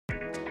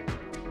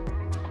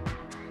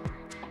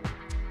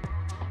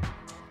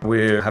We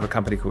have a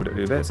company called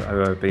Oobit,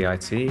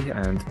 O-O-B-I-T,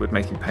 and we're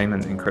making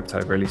payment in crypto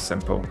really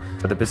simple.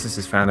 The business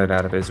is founded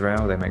out of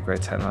Israel. They make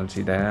great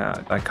technology there.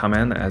 I come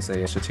in as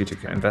a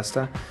strategic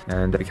investor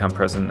and become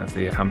president of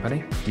the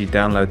company. You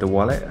download the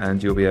wallet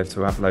and you'll be able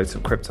to upload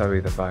some crypto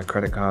either via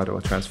credit card or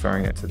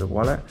transferring it to the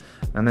wallet.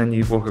 And then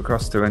you walk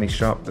across to any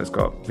shop that's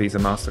got Visa,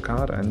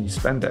 MasterCard, and you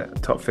spend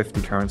it. Top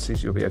 50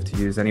 currencies you'll be able to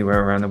use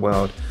anywhere around the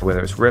world,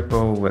 whether it's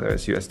Ripple, whether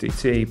it's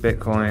USDT,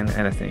 Bitcoin,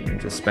 anything, you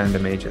just spend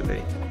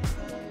immediately.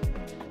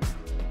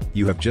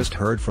 You have just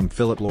heard from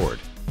Phillip Lord,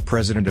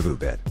 president of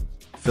Oobit.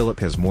 Phillip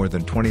has more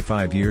than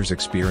 25 years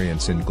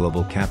experience in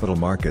global capital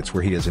markets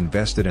where he has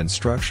invested and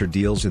structured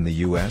deals in the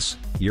US,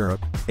 Europe,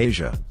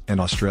 Asia,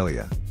 and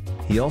Australia.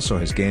 He also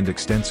has gained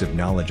extensive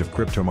knowledge of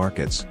crypto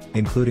markets,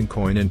 including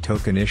coin and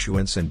token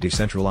issuance and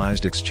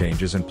decentralized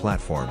exchanges and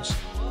platforms.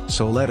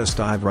 So let us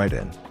dive right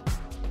in.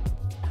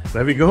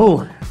 There we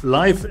go,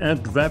 live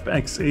at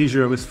WebEx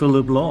Asia with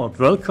Phillip Lord.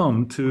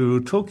 Welcome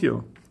to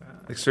Tokyo.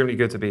 Extremely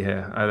good to be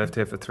here. I lived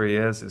here for 3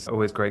 years. It's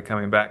always great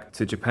coming back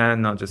to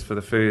Japan, not just for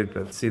the food,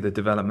 but see the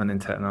development in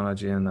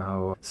technology and the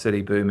whole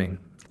city booming.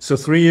 So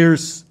 3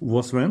 years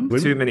was when?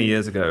 Too many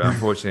years ago,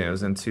 unfortunately. It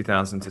was in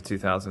 2000 to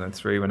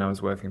 2003 when I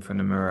was working for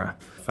Nomura.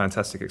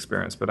 Fantastic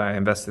experience, but I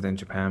invested in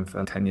Japan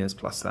for 10 years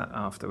plus that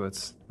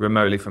afterwards,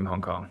 remotely from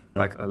Hong Kong,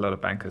 like a lot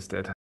of bankers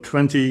did.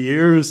 20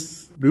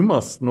 years, you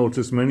must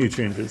notice many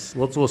changes.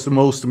 What was the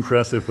most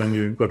impressive when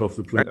you got off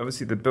the plane?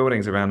 Obviously, the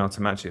buildings around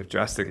Otomachi have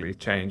drastically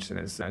changed and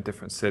it's a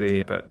different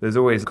city, but there's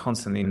always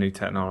constantly new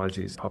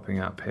technologies popping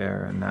up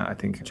here, and I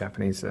think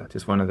Japanese are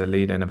just one of the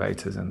lead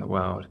innovators in the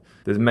world.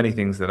 There's many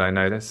things that I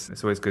notice.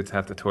 It's always good to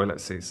have the toilet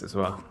seats as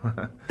well.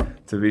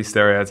 To be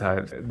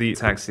stereotyped. The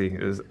taxi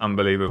is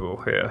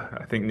unbelievable here.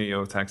 I think New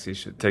York taxis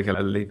should take a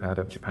leap out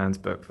of Japan's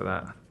book for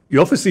that.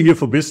 You're obviously here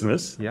for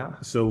business. Yeah.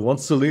 So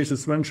what's the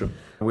latest venture?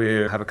 We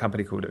have a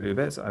company called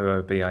Oobit,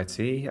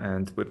 O-O-B-I-T,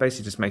 and we're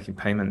basically just making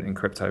payment in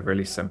crypto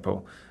really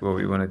simple. What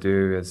we want to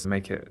do is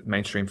make it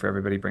mainstream for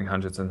everybody, bring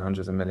hundreds and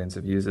hundreds of millions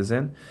of users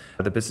in.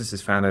 The business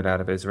is founded out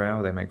of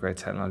Israel. They make great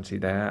technology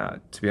there.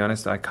 To be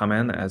honest, I come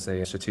in as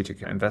a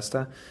strategic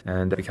investor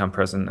and become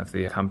president of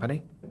the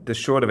company. The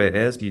short of it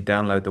is you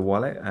download the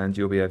wallet and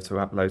you'll be able to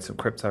upload some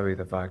crypto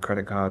either via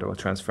credit card or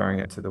transferring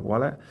it to the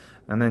wallet.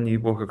 And then you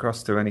walk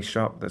across to any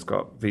shop that's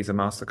got Visa,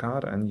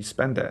 MasterCard, and you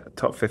spend it.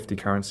 Top 50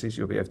 currencies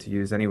you'll be able to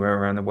use anywhere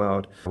around the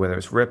world, whether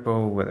it's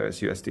Ripple, whether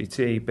it's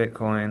USDT,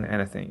 Bitcoin,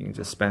 anything, you can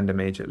just spend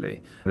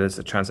immediately. There's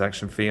a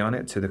transaction fee on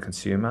it to the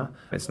consumer.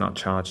 It's not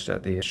charged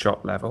at the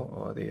shop level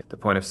or the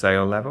point of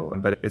sale level,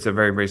 but it's a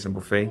very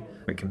reasonable fee.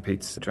 It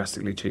competes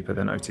drastically cheaper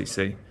than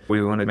OTC.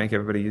 We want to make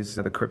everybody use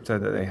the crypto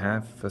that they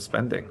have for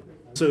spending.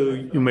 So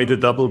you made a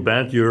double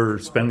bet. You're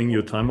spending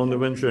your time on the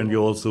venture and you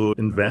also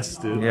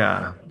invested.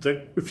 Yeah. There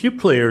are a few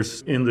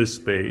players in this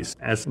space.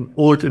 As an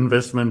old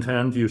investment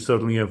hand, you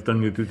certainly have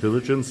done your due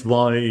diligence.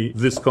 Why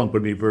this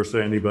company versus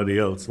anybody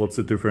else? What's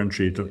the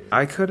differentiator?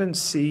 I couldn't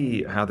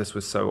see how this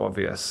was so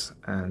obvious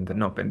and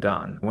not been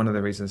done. One of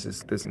the reasons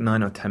is there's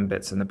 9 or 10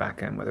 bits in the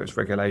back end, whether it's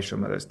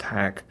regulation, whether it's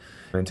tech,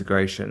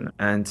 integration.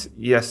 And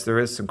yes, there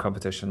is some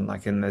competition,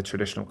 like in the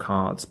traditional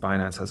cards.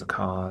 Binance has a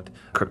card,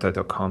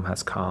 Crypto.com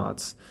has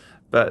cards.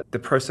 But the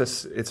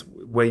process, it's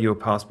where your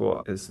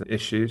passport is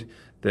issued,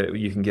 that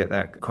you can get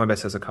that.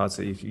 Coinbase has a card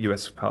so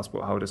US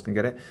passport holders can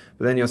get it,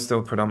 but then you're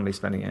still predominantly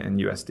spending it in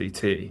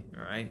USDT,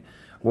 right?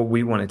 What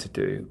we wanted to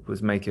do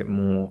was make it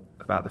more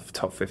about the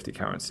top 50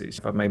 currencies.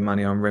 If I've made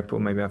money on Ripple,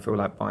 maybe I feel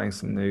like buying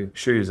some new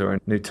shoes or a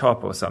new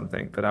top or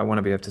something, but I want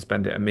to be able to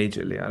spend it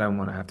immediately. I don't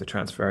want to have to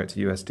transfer it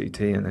to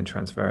USDT and then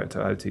transfer it to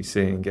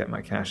OTC and get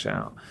my cash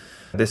out.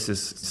 This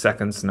is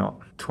seconds, not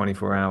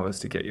 24 hours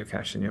to get your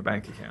cash in your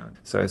bank account.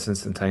 So it's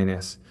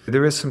instantaneous.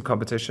 There is some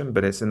competition,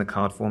 but it's in the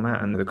card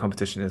format, and the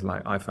competition is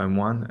like iPhone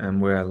 1,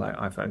 and we're like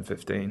iPhone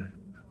 15.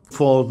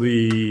 For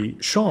the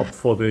shop,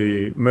 for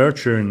the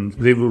merchant,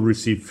 they will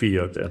receive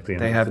fiat at the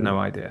end. They have no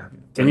idea.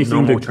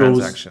 Anything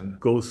that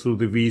goes through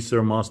the Visa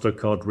or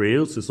MasterCard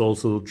rails is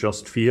also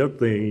just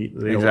fiat.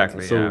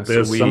 Exactly. So yeah.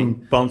 there's some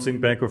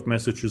bouncing back of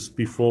messages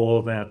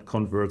before that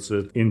converts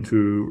it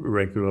into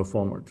regular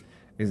format.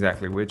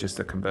 Exactly, we're just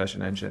a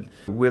conversion engine.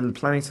 We're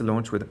planning to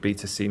launch with a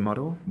B2C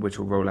model, which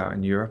will roll out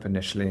in Europe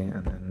initially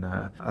and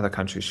then other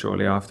countries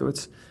shortly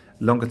afterwards.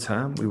 Longer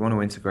term, we want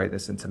to integrate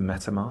this into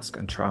MetaMask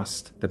and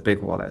Trust, the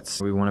big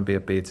wallets. We want to be a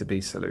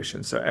B2B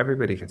solution, so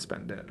everybody can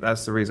spend it.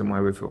 That's the reason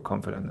why we feel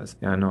confident. There's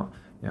not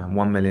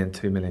 1 million,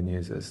 2 million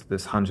users.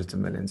 There's hundreds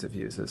of millions of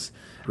users.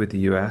 With the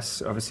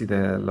US, obviously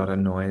there's a lot of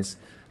noise.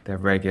 They're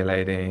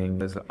regulating,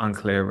 there's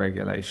unclear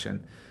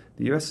regulation.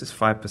 The US is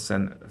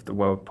 5% of the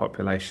world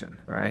population,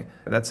 right?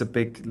 That's a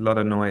big lot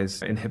of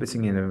noise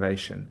inhibiting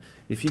innovation.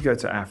 If you go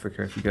to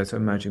Africa, if you go to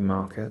emerging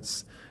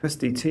markets,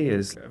 USDT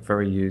is a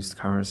very used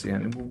currency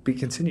and it will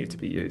continue to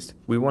be used.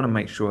 We want to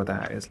make sure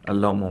that is a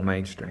lot more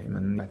mainstream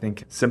and I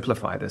think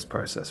simplify this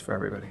process for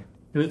everybody.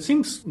 And it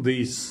seems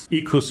these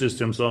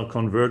ecosystems are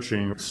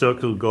converging.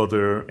 Circle got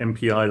their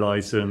MPI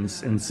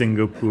license in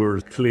Singapore.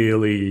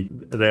 Clearly,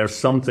 there's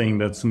something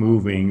that's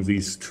moving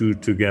these two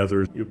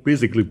together. You're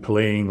basically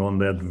playing on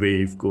that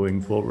wave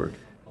going forward.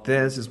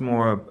 Theirs is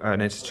more of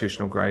an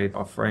institutional grade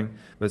offering,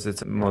 but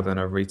it's more than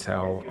a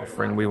retail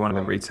offering. We want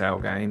a retail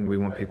game. We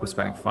want people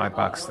spending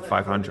 $5 to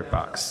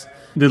 $500.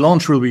 The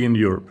launch will be in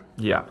Europe.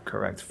 Yeah,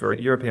 correct. For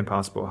a European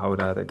passport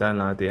holder, they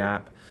download the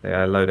app, they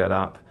load it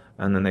up,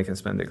 and then they can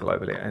spend it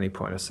globally at any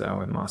point of sale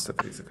with Master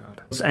Visa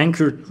card. It's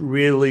anchored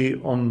really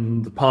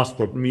on the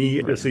passport.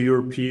 Me, as a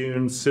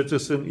European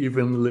citizen,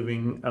 even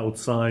living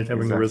outside,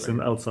 having a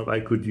resident outside, I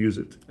could use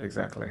it.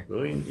 Exactly.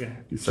 So, yeah,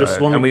 it's just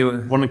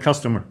one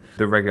customer.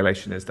 The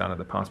regulation is done at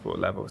the passport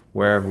level.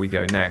 Wherever we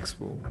go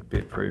next will be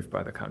approved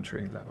by the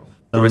country level.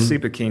 So we're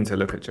super keen to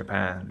look at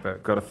Japan,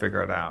 but got to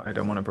figure it out. I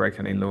don't want to break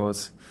any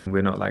laws.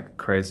 We're not like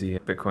crazy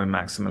Bitcoin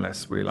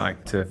maximalists. We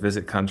like to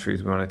visit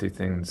countries. We want to do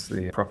things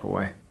the proper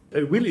way. I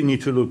really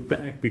need to look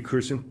back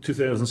because in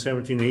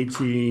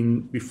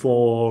 2017-18,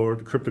 before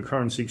the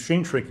cryptocurrency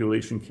exchange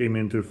regulation came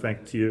into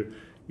effect here,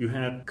 you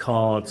had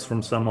cards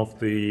from some of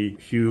the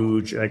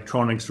huge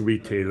electronics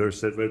retailers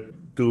that were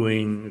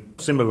doing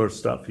similar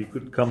stuff. You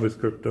could come with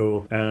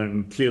crypto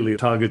and clearly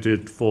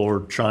targeted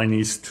for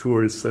Chinese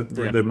tourists that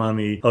bring their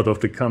money out of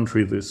the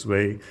country this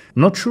way.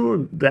 Not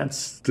sure that's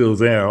still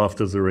there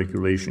after the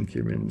regulation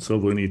came in, so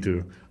we need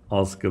to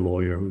ask a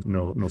lawyer who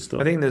knows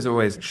stuff. I think there's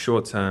always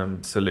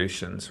short-term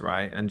solutions,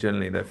 right? And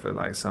generally they're for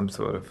like some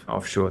sort of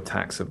offshore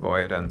tax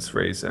avoidance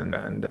reason.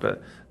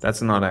 But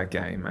that's not our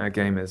game. Our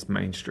game is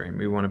mainstream.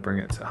 We want to bring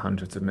it to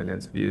hundreds of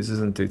millions of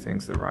users and do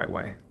things the right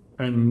way.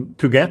 And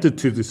to get it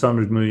to this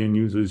 100 million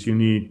users, you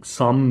need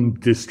some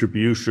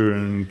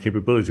distribution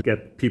capability to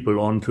get people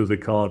onto the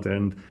card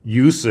and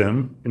use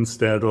them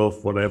instead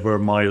of whatever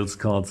miles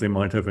cards they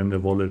might have in their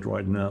wallet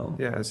right now.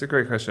 Yeah, it's a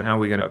great question. How are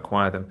we going to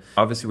acquire them?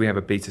 Obviously, we have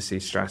a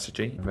B2C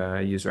strategy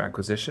of user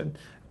acquisition,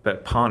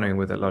 but partnering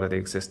with a lot of the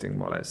existing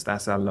wallets,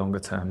 that's our longer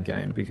term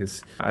game,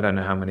 because I don't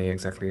know how many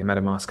exactly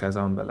MetaMask has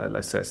on, but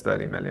let's say it's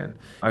 30 million.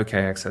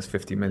 OKX has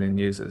 50 million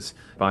users.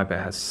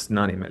 Bybit has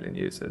 90 million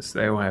users.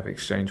 They all have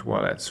exchange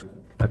wallets,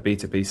 a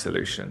B2B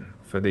solution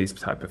for these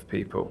type of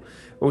people.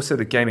 Also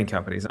the gaming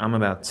companies, I'm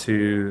about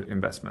 2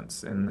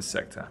 investments in the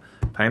sector,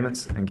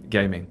 payments and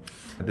gaming.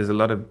 There's a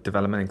lot of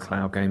development in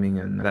cloud gaming,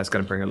 and that's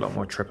going to bring a lot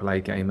more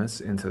AAA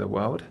gamers into the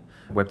world.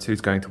 Web 2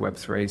 is going to Web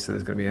 3, so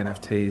there's going to be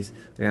NFTs.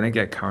 They're going to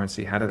get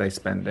currency. How do they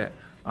spend it?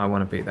 I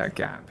want to beat that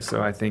gap.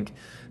 So I think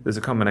there's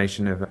a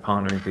combination of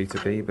partnering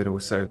B2B, but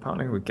also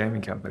partnering with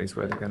gaming companies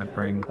where they're going to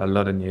bring a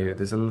lot of new.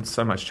 There's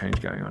so much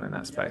change going on in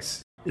that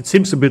space. It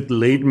seems a bit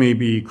late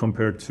maybe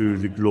compared to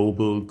the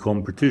global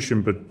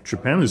competition, but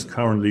Japan is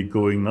currently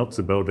going nuts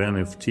about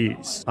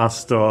NFTs.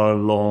 Asta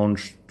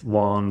launched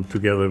one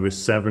together with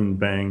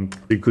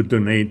 7bank. They could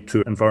donate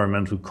to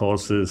environmental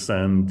causes,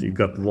 and you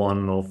got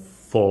one of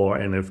 4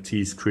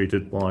 NFTs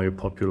created by a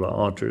popular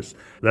artist.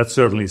 That's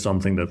certainly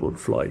something that would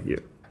fly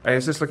here. I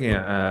was just looking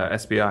at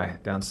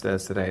SBI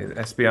downstairs today.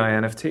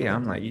 SBI NFT,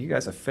 I'm like, you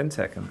guys are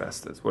FinTech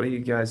investors. What are you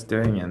guys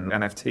doing in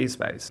NFT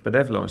space? But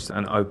they've launched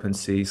an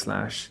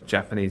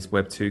OpenSea/Japanese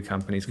Web 2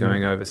 companies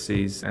going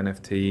overseas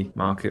NFT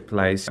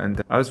marketplace.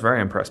 And I was very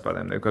impressed by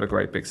them. They've got a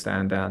great big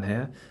stand down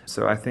here.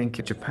 So I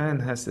think Japan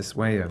has this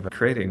way of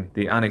creating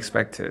the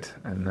unexpected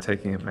and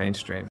taking it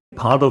mainstream.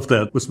 Part of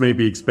that was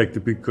maybe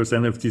expected because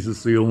NFTs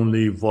is the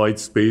only white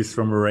space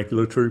from a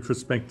regulatory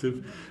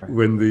perspective.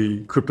 When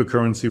the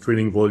cryptocurrency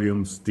trading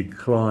volumes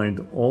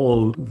declined,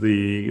 all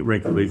the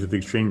regulated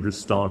exchanges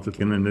started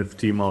an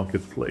NFT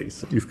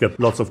marketplace. You've got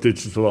lots of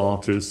digital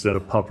artists that are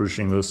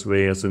publishing this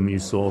way as a new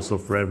source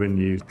of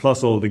revenue,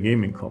 plus all the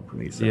gaming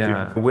companies.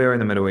 Yeah, we're in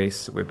the Middle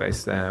East. We're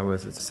based there.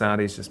 The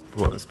Saudis just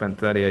spent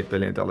 $38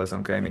 billion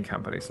on gaming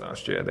companies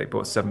last year. They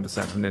bought 7%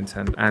 of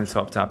Nintendo and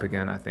topped up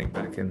again, I think,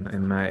 back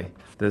in May.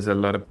 There's a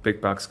lot of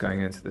big bucks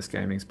going into this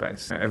gaming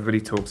space.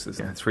 Everybody talks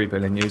as 3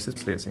 billion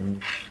users, it's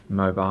in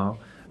mobile.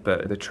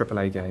 But the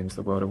AAA games,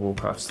 the World of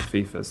Warcrafts, the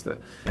FIFAs, the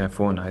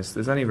Fortnite,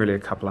 there's only really a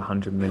couple of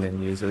 100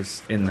 million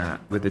users in that.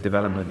 With the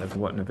development of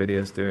what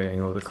NVIDIA's doing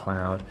or the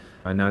cloud,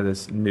 I know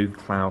there's new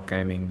cloud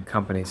gaming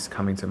companies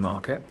coming to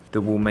market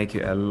that will make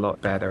it a lot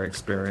better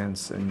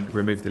experience and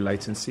remove the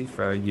latency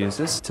for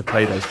users to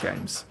play those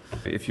games.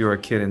 If you're a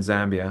kid in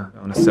Zambia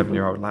on a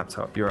 7-year-old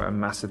laptop, you're at a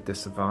massive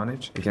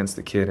disadvantage against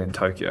the kid in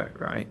Tokyo,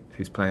 right,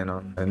 who's playing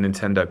on a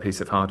Nintendo piece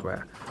of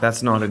hardware.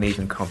 That's not an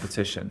even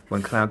competition.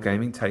 When cloud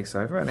gaming takes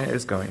over, and it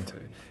is going to,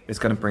 it's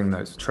going to bring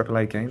those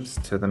AAA games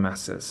to the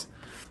masses.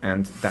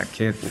 And that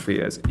kid will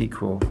be as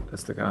equal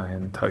as the guy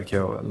in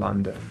Tokyo or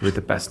London with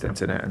the best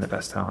internet and the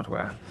best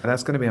hardware. And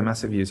that's going to be a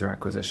massive user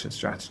acquisition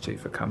strategy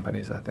for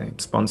companies, I think,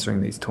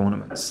 sponsoring these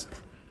tournaments.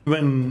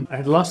 When I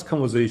had last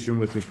conversation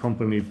with a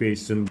company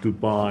based in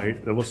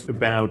Dubai, that was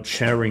about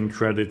sharing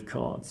credit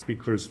cards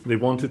because they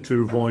wanted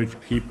to avoid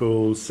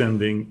people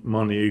sending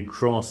money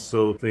across.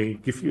 So they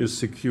give you a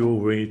secure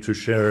way to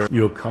share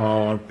your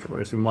card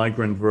as a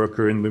migrant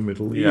worker in the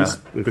Middle East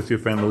with your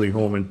family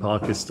home in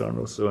Pakistan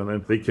or so, and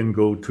then they can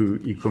go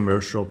to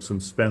e-commerce shops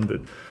and spend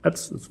it.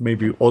 That's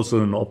maybe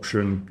also an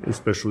option,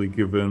 especially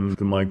given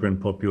the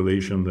migrant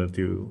population that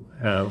you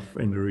have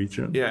in the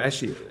region. Yeah,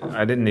 actually,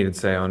 I didn't even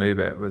say on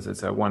Oobit,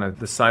 it's one of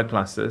the side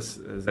pluses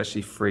is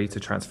actually free to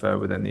transfer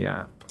within the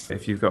app.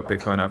 If you've got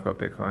Bitcoin, I've got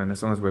Bitcoin.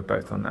 As long as we're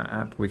both on that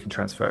app, we can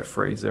transfer it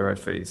free, zero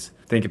fees.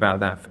 Think about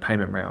that for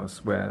payment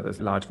rails where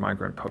there's large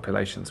migrant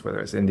populations, whether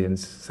it's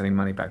Indians sending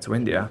money back to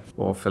India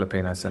or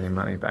Filipinos sending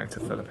money back to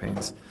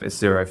Philippines. It's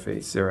zero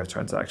fees, zero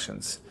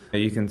transactions.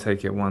 You can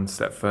take it one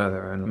step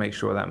further and make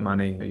sure that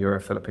money, you're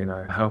a Filipino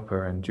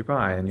helper in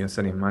Dubai and you're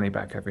sending money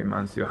back every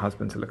month to your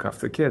husband to look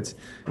after the kids.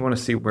 You want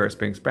to see where it's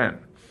being spent.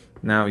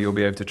 Now you'll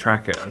be able to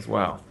track it as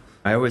well.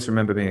 I always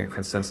remember being at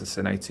Consensus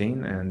in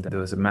 2018 and there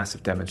was a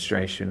massive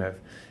demonstration of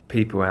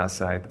people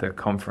outside the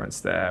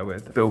conference there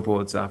with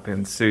billboards up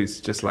in suits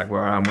just like what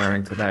I'm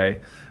wearing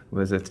today.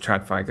 Was it the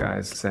TradFi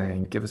guys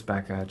saying, give us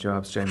back our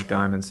jobs. Jamie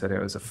Dimon said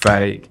it was a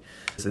fake.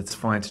 It's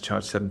fine to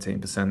charge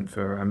 17%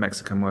 for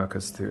Mexican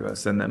workers to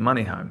send their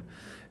money home.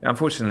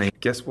 Unfortunately,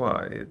 guess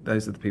what?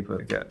 Those are the people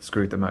that get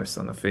screwed the most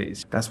on the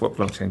fees. That's what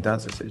blockchain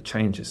does, is it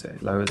changes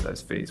it, lowers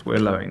those fees. We're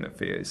lowering the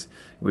fees.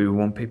 We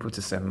want people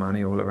to send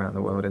money all around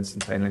the world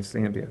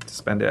instantaneously and be able to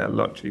spend it at a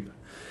lot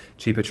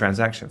cheaper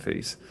transaction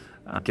fees.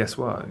 Guess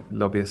what?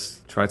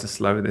 Lobbyists try to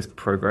slow this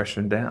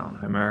progression down.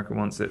 America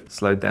wants it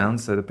slowed down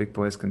so the big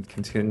boys can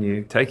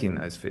continue taking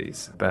those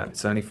fees, but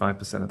it's only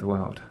 5% of the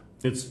world.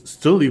 It's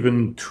still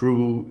even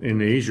true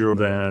in Asia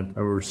that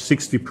over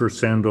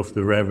 60% of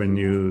the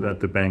revenue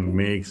that the bank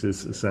makes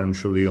is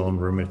essentially on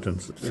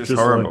remittances. It's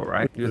just horrible,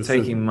 right? You're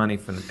taking money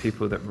from the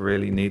people that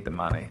really need the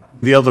money.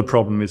 The other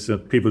problem is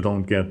that people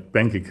don't get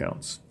bank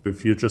accounts.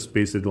 If you just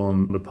base it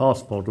on the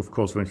passport, of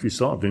course, when you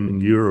saw it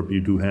in Europe, you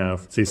do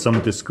have, say,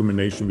 some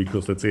discrimination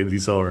because, let's say,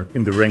 these are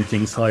in the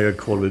rankings higher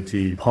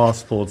quality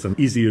passports and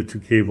easier to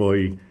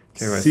KYC,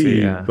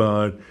 yeah.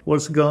 But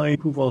was a guy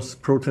who was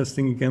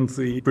protesting against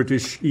the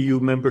British EU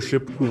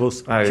membership who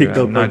was kicked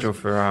out. Nigel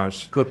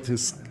Farage got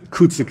his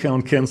Coutts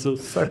account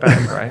cancelled. So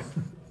bad, right?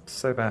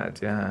 So bad,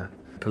 yeah.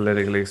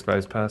 Politically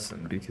exposed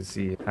person because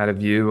he had a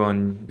view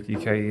on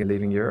UK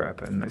leaving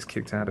Europe and is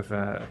kicked out of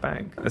a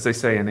bank. As they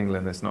say in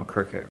England, it's not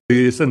cricket.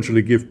 We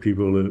essentially give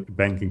people a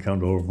bank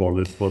account or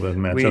wallet for that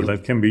matter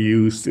that can be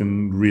used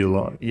in real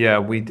life. Yeah,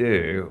 we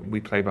do. We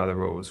play by the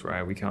rules,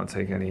 right? We can't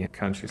take any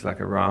countries like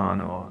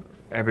Iran or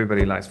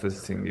everybody likes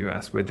visiting the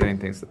US. We're doing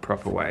things the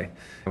proper way.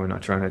 We're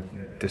not trying to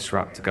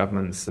disrupt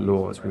government's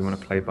laws. We want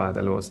to play by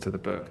the laws to the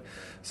book.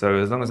 So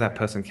as long as that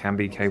person can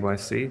be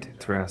KYC'd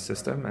through our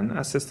system, and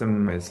our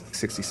system is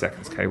 60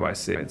 seconds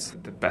KYC, it's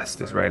the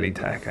best Israeli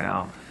tech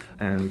out,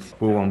 and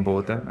we'll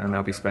onboard them and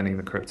they'll be spending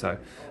the crypto.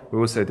 We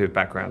also do a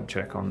background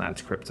check on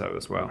that crypto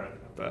as well.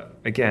 But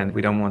again,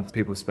 we don't want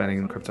people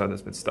spending crypto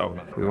that's been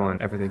stolen. We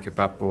want everything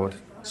above board.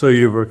 So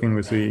you're working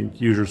with the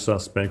usual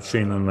suspect,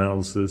 chain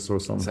analysis or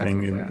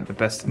something? Exactly, yeah. The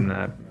best in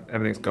that.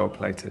 Everything's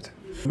gold-plated.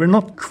 We're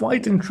not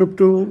quite in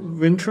crypto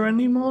winter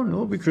anymore,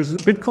 no? Because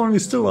Bitcoin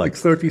is still like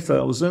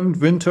 30,000.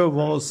 Winter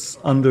was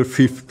under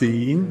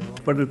 15,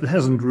 but it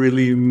hasn't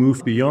really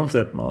moved beyond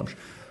that much.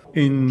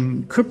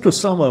 In crypto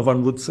summer,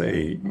 one would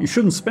say you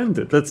shouldn't spend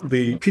it. That's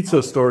the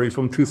pizza story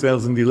from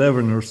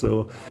 2011 or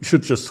so. You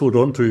should just hold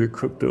on to your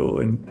crypto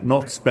and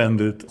not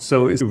spend it.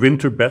 So is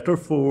winter better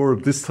for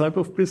this type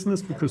of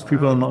business because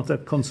people are not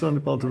that concerned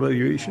about the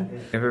valuation?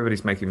 If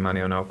everybody's making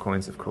money on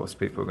altcoins, of course,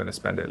 people are going to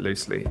spend it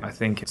loosely. I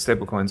think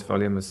stablecoins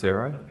volume was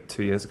 0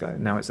 2 years ago.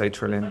 Now it's $8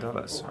 trillion,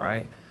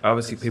 right?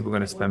 Obviously, people are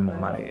going to spend more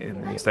money in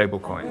the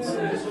stablecoins.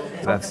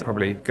 That's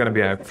probably going to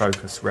be our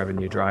focus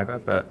revenue driver,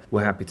 but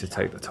we're happy to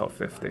take the top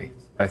 50.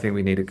 I think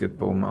we need a good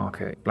bull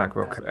market.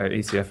 BlackRock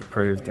ETF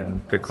approved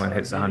and Bitcoin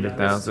hits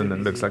 100,000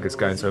 and looks like it's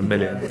going to 1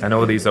 million. And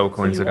all these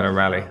altcoins are going to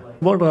rally.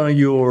 What are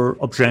your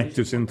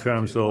objectives in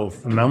terms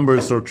of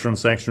numbers or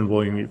transaction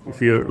volume? If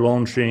you're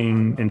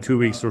launching in 2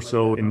 weeks or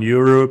so in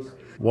Europe,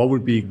 what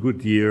would be a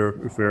good year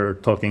if we're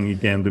talking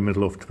again the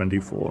middle of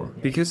 24?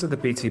 Because of the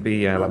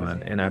B2B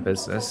element in our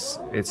business,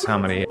 it's how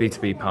many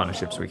B2B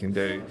partnerships we can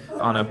do.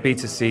 On a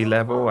B2C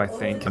level, I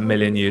think 1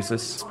 million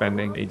users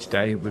spending each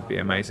day would be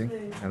amazing.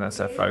 And that's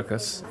our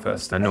focus,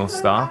 first, a North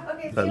Star.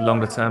 But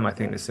longer term, I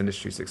think this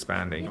industry is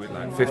expanding with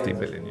like 50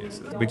 billion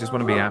users. We just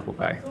want to be Apple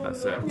Pay,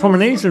 that's it. From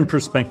an Asian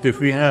perspective,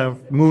 we have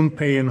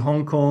MoonPay in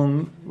Hong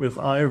Kong with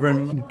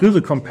Ivan. Do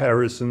the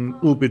comparison,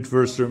 Oobit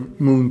versus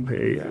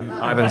MoonPay.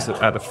 Ivan's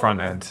at the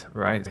front end,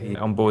 right? He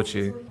onboards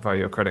you via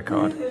your credit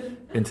card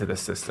into the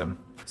system.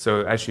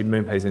 So actually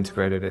MoonPay is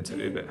integrated into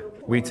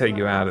Oobit. We take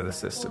you out of the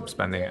system,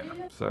 spending it.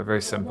 So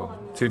very simple.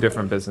 2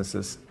 different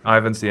businesses.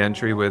 Ivan's the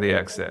entry, we're the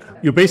exit.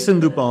 You're based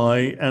in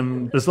Dubai,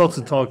 and there's lots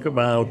of talk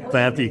about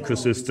that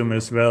ecosystem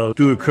as well.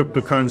 Do a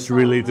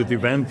cryptocurrency-related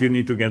event, you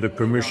need to get a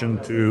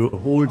permission to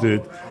hold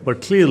it.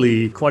 But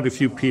clearly, quite a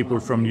few people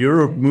from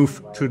Europe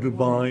moved to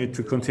Dubai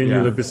to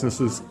continue their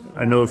businesses.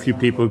 I know a few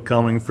people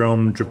coming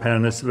from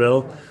Japan as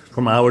well.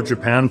 From our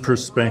Japan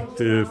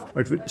perspective,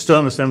 we still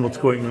understand what's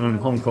going on in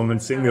Hong Kong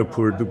and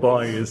Singapore.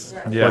 Dubai is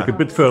like a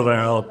bit further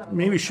out.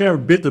 Maybe share a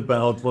bit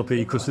about what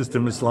the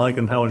ecosystem is like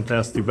and how it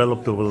has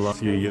developed over the last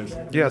few years.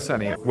 Yeah,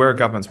 certainly. Where a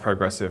government's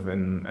progressive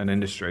in an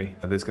industry,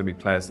 there's going to be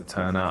players that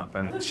turn up.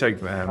 And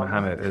Sheikh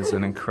Mohammed is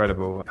an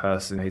incredible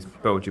person. He's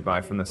built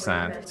Dubai from the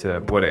sand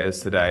to what it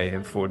is today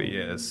in 40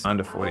 years,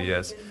 under 40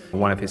 years.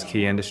 One of his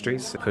key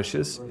industries,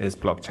 pushes, is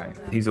blockchain.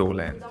 He's all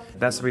in.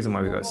 That's the reason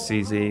why we've got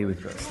CZ,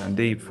 we've got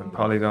Sandeep from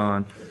Polygon.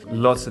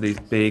 Lots of these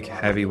big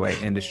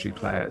heavyweight industry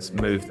players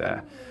move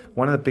there.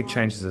 One of the big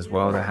changes as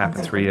well that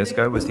happened 3 years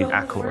ago was the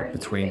accord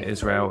between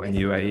Israel and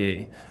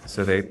UAE.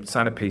 So they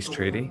signed a peace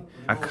treaty.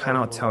 I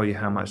cannot tell you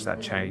how much that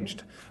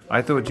changed.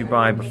 I thought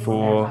Dubai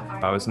before,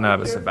 I was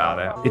nervous about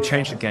it. It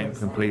changed the game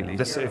completely.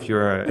 Just if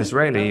you're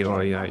Israeli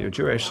or you're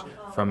Jewish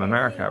from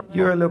America,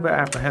 you're a little bit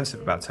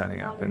apprehensive about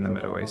turning up in the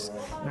Middle East.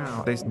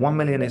 Now, there's 1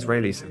 million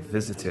Israelis have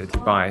visited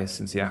Dubai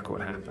since the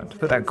accord happened. To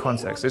put that in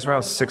context,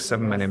 Israel's 6-7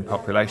 million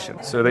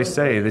population. So they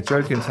say the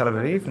joke in Tel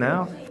Aviv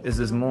now is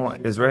there's more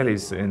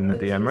Israelis in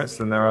the Emirates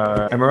than there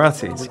are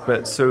Emiratis.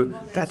 But so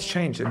that's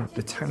changed, and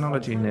the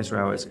technology in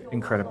Israel is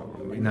incredible.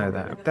 We know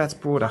that. That's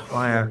brought a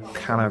higher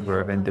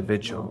caliber of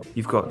individual.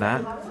 You've got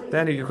that.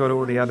 Then you've got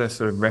all the other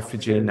sort of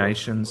refugee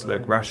nations.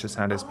 Look, Russia's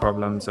had its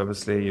problems,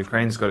 obviously.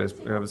 Ukraine's got its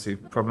obviously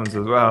problems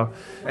as well.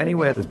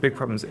 Anywhere there's big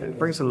problems, it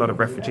brings a lot of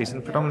refugees,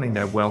 and predominantly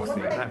they're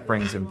wealthy. That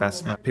brings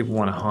investment. People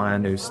want to hire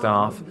new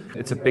staff.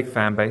 It's a big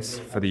fan base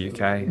for the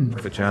UK,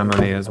 for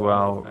Germany as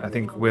well. I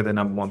think we're the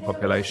number one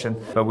population,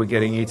 but we're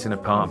getting eaten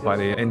apart by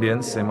the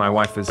Indians. And my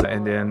wife is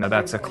Indian.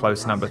 That's a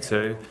close number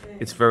 2.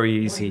 It's very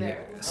easy.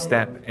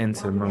 Step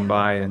into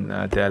Mumbai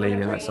and Delhi,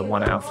 and it's a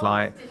 1-hour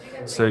flight.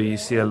 So you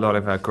see a lot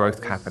of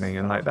growth happening,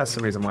 and that's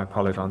the reason why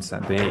Polygon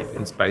Sandeep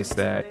is based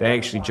there. They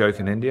actually joke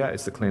in India,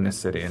 it's the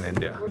cleanest city in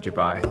India,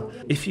 Dubai.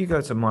 If you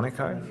go to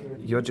Monaco,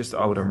 you're just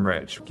old and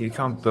rich. You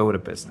can't build a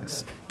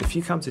business. If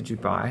you come to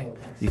Dubai,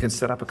 you can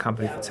set up a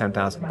company for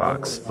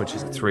 $10,000, which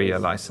is a 3-year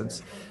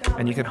license,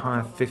 and you can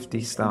hire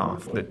 50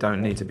 staff that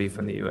don't need to be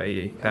from the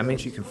UAE. That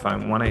means you can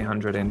phone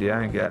 1-800-India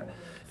and get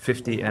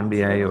 50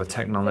 MBA or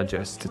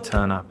technologists to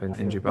turn up in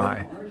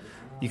Dubai.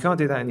 You can't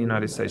do that in the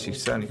United States. You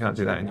certainly can't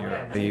do that in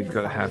Europe. You've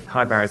got to have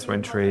high barriers to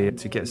entry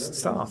to get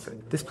staff.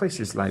 This place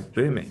is like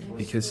booming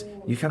because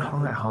you can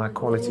hire high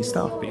quality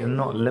staff, but you're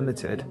not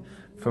limited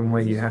from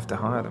where you have to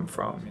hire them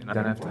from. You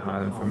don't have to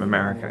hire them from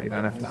America. You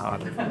don't have to hire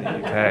them from the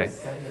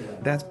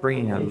UK. That's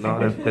bringing a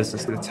lot of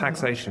business. The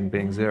taxation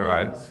being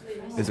zero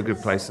is a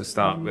good place to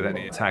start with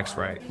any tax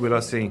rate.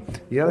 We'll see.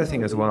 The other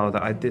thing as well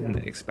that I didn't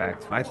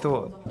expect, I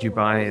thought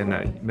Dubai and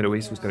the Middle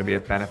East was going to be a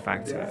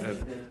benefactor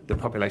of the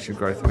population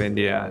growth of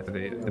India,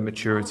 the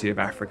maturity of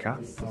Africa.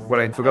 What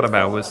I forgot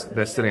about was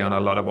they're sitting on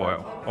a lot of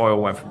oil.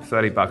 Oil went from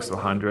 $30 to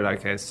 100,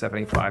 okay, it's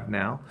 75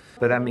 now.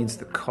 But that means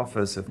the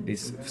coffers of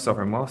these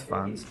sovereign wealth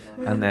funds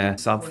and their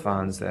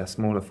sub-funds, their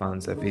smaller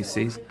funds, their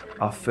VCs,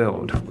 are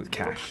filled with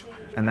cash.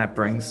 And that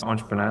brings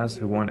entrepreneurs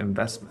who want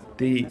investment.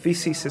 The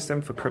VC system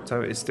for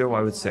crypto is still,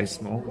 I would say,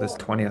 small. There's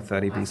 20 or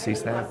 30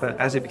 VCs there. But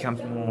as it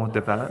becomes more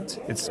developed,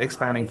 it's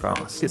expanding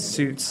fast. It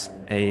suits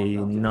a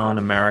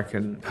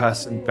non-American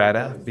person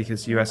better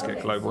because US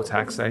get global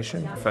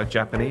taxation. For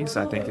Japanese,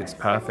 I think it's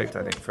perfect.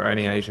 I think for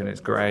any Asian,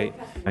 it's great.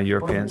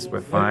 Europeans,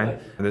 we're fine.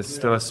 There's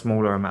still a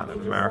smaller amount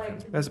of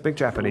Americans. There's a big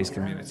Japanese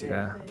community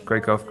there.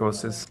 Great golf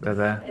courses, they're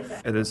there.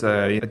 There's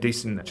a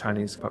decent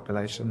Chinese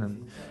population,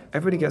 and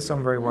everybody gets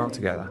on very well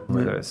together.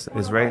 Whether it's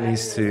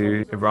Israelis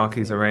to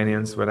Iraqis,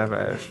 Iranians,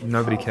 whatever,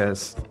 nobody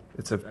cares.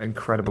 It's an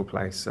incredible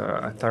place. So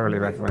I thoroughly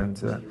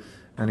recommend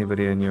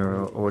anybody in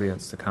your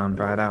audience to come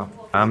try it out.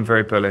 I'm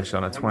very bullish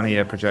on a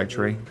 20-year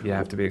trajectory. You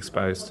have to be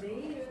exposed.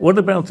 What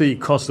about the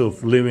cost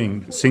of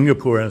living?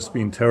 Singapore has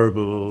been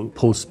terrible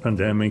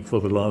post-pandemic for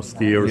the last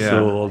year or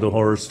so. All the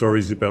horror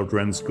stories about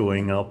rents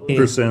going up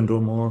 %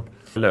 or more.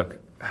 Look,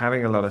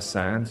 having a lot of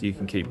sand, you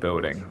can keep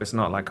building. It's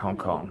not like Hong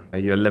Kong.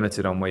 You're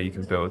limited on where you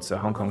can build. So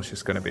Hong Kong's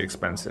just going to be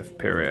expensive,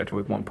 period,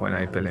 with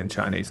 1.8 billion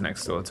Chinese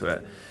next door to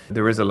it.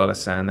 There is a lot of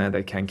sand there.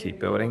 They can keep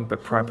building,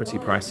 but property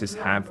prices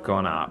have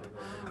gone up.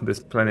 There's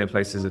plenty of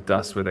places of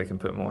dust where they can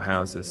put more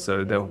houses,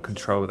 so they'll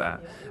control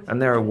that. And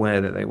they're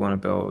aware that they want to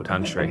build a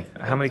country.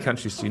 How many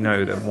countries do you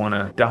know that want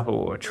to double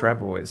or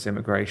treble its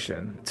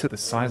immigration to the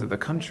size of the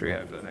country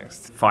over the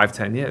next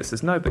 5-10 years?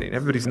 There's nobody.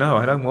 Everybody's, no,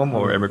 I don't want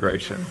more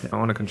immigration. I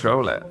want to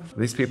control it.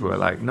 These people are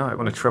like, no, I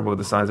want to treble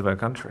the size of our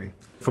country.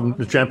 From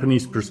the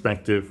Japanese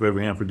perspective, where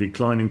we have a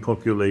declining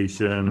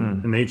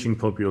population, an aging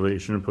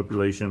population, a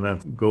population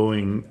that's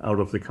going out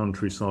of the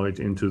countryside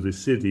into the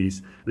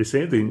cities, they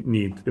say they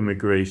need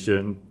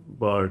immigration,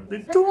 but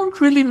they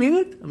don't really need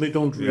it, and they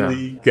don't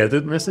really get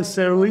it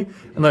necessarily.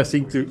 And I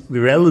think the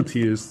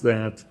reality is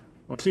that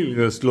clearly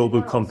there's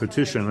global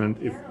competition, and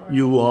if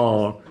you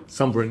are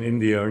somewhere in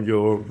India and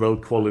you're well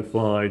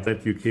qualified,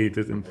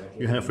 educated, and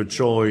you have a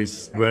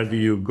choice, where do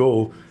you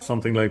go?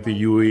 Something like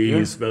the UAE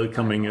is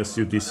welcoming as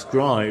you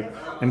describe,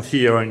 and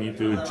here I need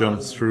to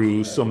jump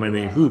through so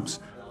many hoops.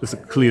 it's a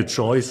clear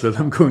choice that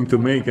I'm going to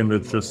make, and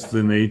it's just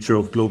the nature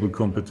of global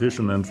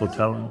competition and for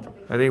talent.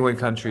 I think when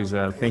countries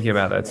are thinking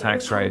about their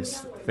tax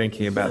rates,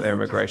 thinking about their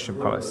immigration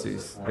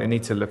policies, they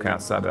need to look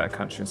outside of that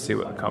country and see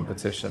what the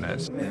competition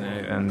is.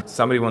 And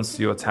somebody wants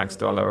your tax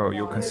dollar or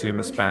your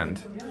consumer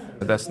spend,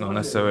 but that's not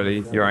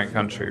necessarily your own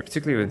country.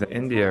 Particularly with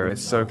India,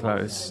 it's so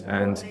close,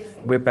 and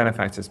we're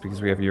benefactors because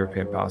we have a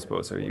European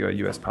passport, so you got a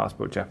US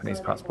passport,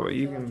 Japanese passport.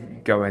 You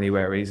can go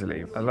anywhere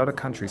easily. A lot of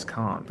countries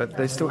can't, but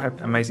they still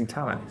have amazing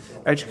talent.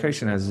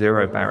 Education has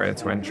zero barrier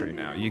to entry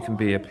now. You can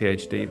be a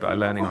PhD by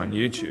learning on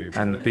YouTube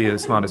and be the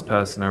smartest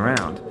person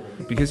around.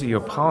 Because of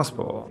your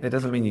passport, it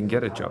doesn't mean you can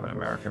get a job in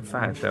America. In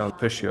fact, they'll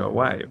push you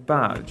away.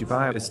 But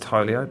Dubai is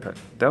totally open.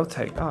 They'll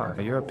take,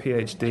 you're a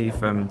PhD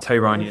from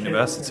Tehran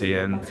University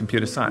in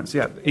computer science.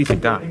 Yeah, easy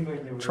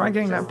done. Try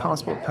getting that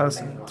passport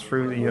person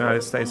through the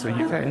United States or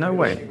UK. No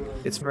way.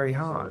 It's very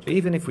hard.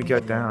 Even if we go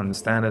down the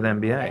standard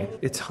MBA,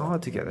 it's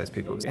hard to get those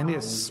people.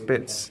 India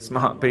spits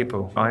smart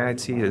people.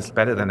 IIT is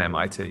better than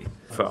MIT.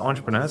 For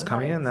entrepreneurs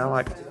coming in, they're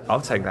like,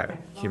 I'll take that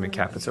human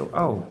capital.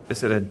 Oh,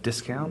 is it a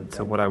discount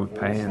to what I would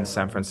pay in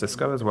San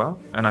Francisco as well?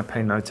 And I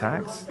pay no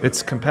tax?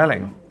 It's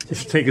compelling. You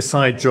should take a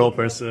side job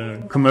as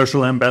a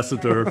commercial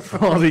ambassador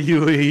for the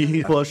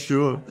UAE, for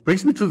sure.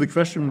 Brings me to the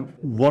question,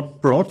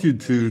 what brought you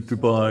to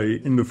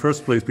Dubai in the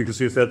first place?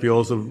 Because you said you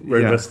also were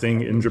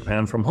investing in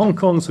Japan from Hong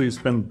Kong, so you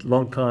spent a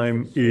long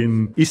time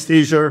in East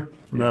Asia.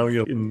 Now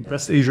you're in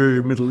West Asia,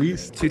 Middle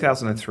East.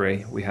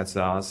 2003, we had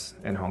SARS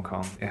in Hong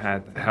Kong. It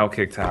had hell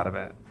kicked out of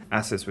it.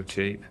 Assets were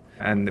cheap.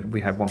 And we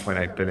had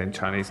 1.8 billion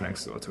Chinese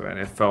next door to it, and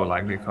it felt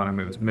like the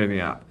economy was moving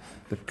up.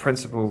 The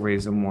principal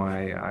reason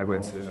why I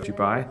went to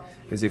Dubai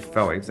is it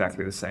felt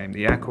exactly the same.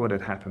 The accord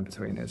had happened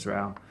between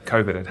Israel,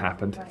 COVID had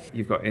happened,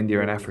 you've got India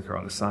and Africa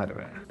on the side of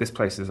it. This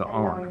place is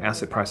on.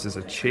 Asset prices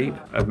are cheap.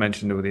 I've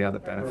mentioned all the other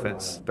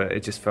benefits, but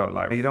it just felt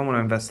like you don't want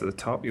to invest at the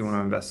top, you want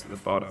to invest at the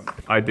bottom,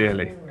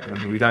 ideally. I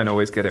mean, we don't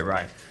always get it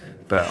right.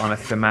 But on a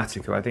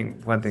thematic, I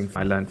think one thing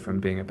I learned from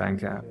being a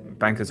banker,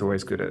 bankers are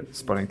always good at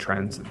spotting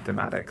trends and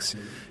thematics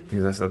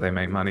because that's how they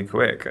make money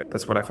quick.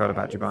 That's what I felt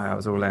about Dubai. I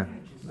was all in.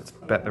 Let's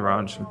bet the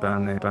ranch and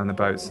burn the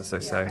boats, as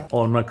they say.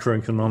 All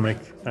macroeconomic.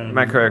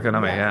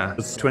 Macroeconomic, yeah.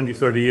 It's 20,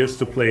 30 years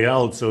to play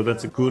out, so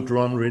that's a good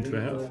run rate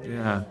to have.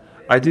 Yeah.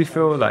 I do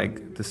feel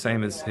like the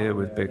same as here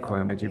with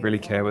Bitcoin. Do you really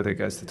care whether it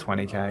goes to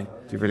 20K?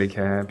 Do you really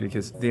care?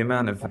 Because the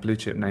amount of blue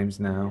chip names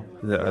now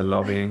that are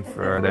lobbying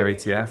for their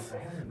ETF,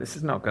 this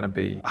is not going to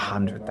be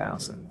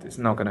 100,000. It's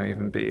not going to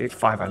even be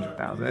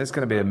 500,000. It's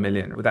going to be 1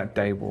 million. That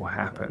day will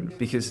happen.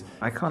 Because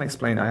I can't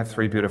explain. I have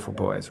 3 beautiful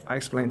boys. I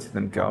explain to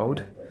them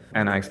gold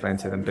and I explain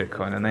to them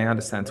Bitcoin, and they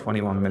understand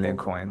 21 million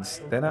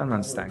coins. They don't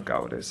understand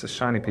gold. It's a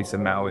shiny piece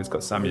of metal. It's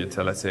got some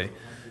utility.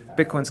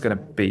 Bitcoin's going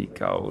to beat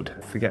gold.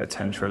 Forget a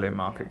 10 trillion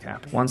market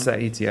cap. Once that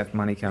ETF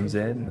money comes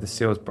in, the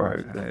seal's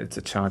broke. It's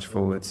a charge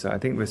forward. So I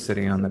think we're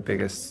sitting on the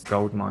biggest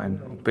gold mine,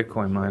 or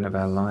Bitcoin mine of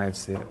our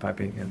lives here by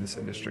being in this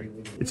industry.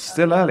 It's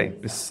still early.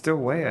 It's still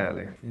way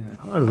early.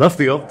 Yeah. I love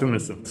the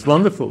optimism. It's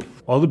wonderful.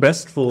 All the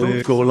best for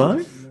the Go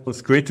Live.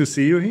 It's great to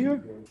see you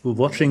here. We're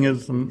watching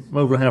it, and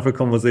we'll have a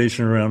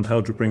conversation around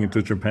how to bring it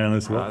to Japan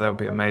as well. That would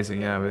be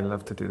amazing. Yeah, we'd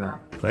love to do that.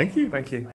 Thank you. Thank you.